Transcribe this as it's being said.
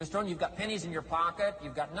Mr. Rohn, you've got pennies in your pocket,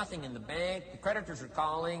 you've got nothing in the bank, the creditors are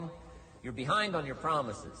calling, you're behind on your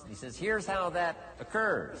promises. And he says, here's how that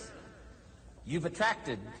occurs. You've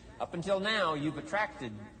attracted, up until now, you've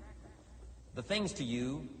attracted the things to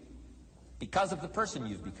you because of the person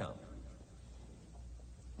you've become.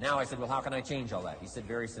 Now I said, well, how can I change all that? He said,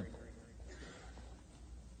 very simple.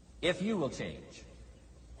 If you will change,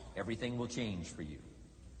 everything will change for you.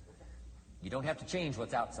 You don't have to change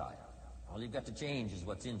what's outside. All you've got to change is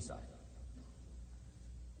what's inside.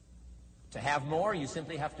 To have more, you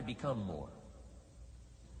simply have to become more.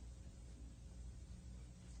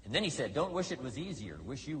 And then he said, don't wish it was easier.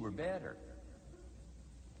 Wish you were better.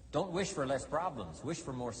 Don't wish for less problems. Wish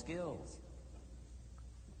for more skills.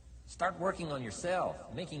 Start working on yourself,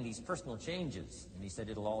 making these personal changes. And he said,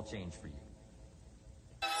 it'll all change for you.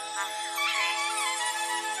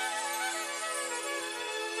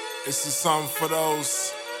 This is something for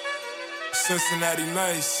those Cincinnati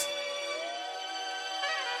nice,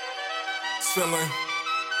 chilling,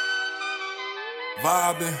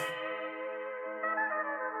 vibing,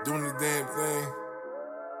 doing the damn thing,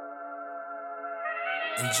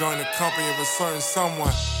 enjoying the company of a certain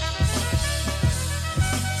someone.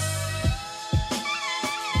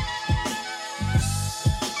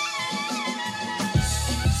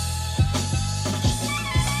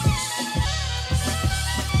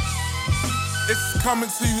 It's coming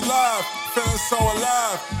to you live, feeling so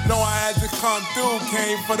alive. Know I had to come through,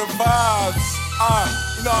 came for the vibes.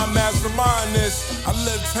 You know I mastermind this. I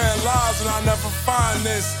live 10 lives and I never find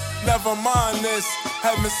this. Never mind this,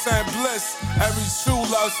 heaven sent bliss. Every true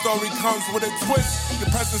love story comes with a twist. Your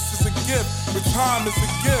presence is a gift, your time is a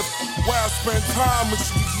gift. Where I spend time with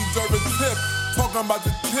you, you deserve a tip. Talking about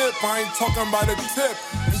the tip, I ain't talking about the tip.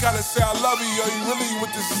 You gotta say I love you, yo, you really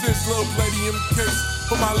with this shit. Little lady in the case,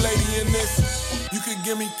 put my lady in this. You can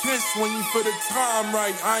give me kiss when you feel the time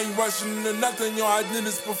right. I ain't rushing into nothing, yo, I did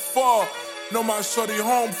this before. Know my shorty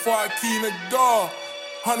home before I key in the door.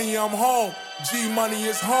 Honey, I'm home, G-Money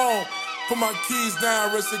is home. Put my keys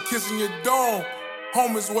down, risk of kissing your dome.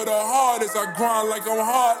 Home is where the heart is, I grind like I'm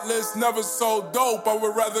heartless. Never so dope, I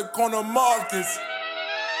would rather corner Marcus.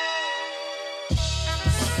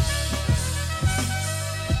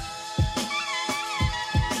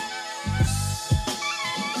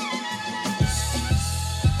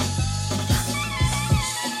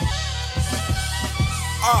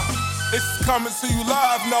 It's coming to you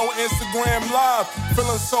live, no Instagram live.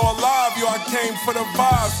 Feeling so alive, yo, I came for the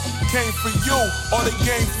vibes. Came for you, or the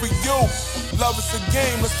game for you. Love is a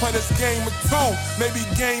game, let's play this game of 2. Maybe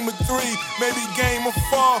game of 3, maybe game of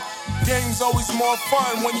 4. Game's always more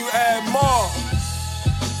fun when you add more.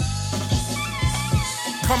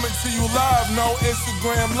 Coming to you live, no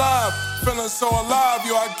Instagram live. Feeling so alive,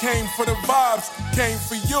 yo, I came for the vibes. Came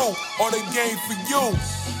for you, or the game for you.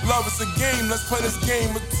 Love is a game, let's play this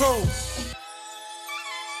game of 2.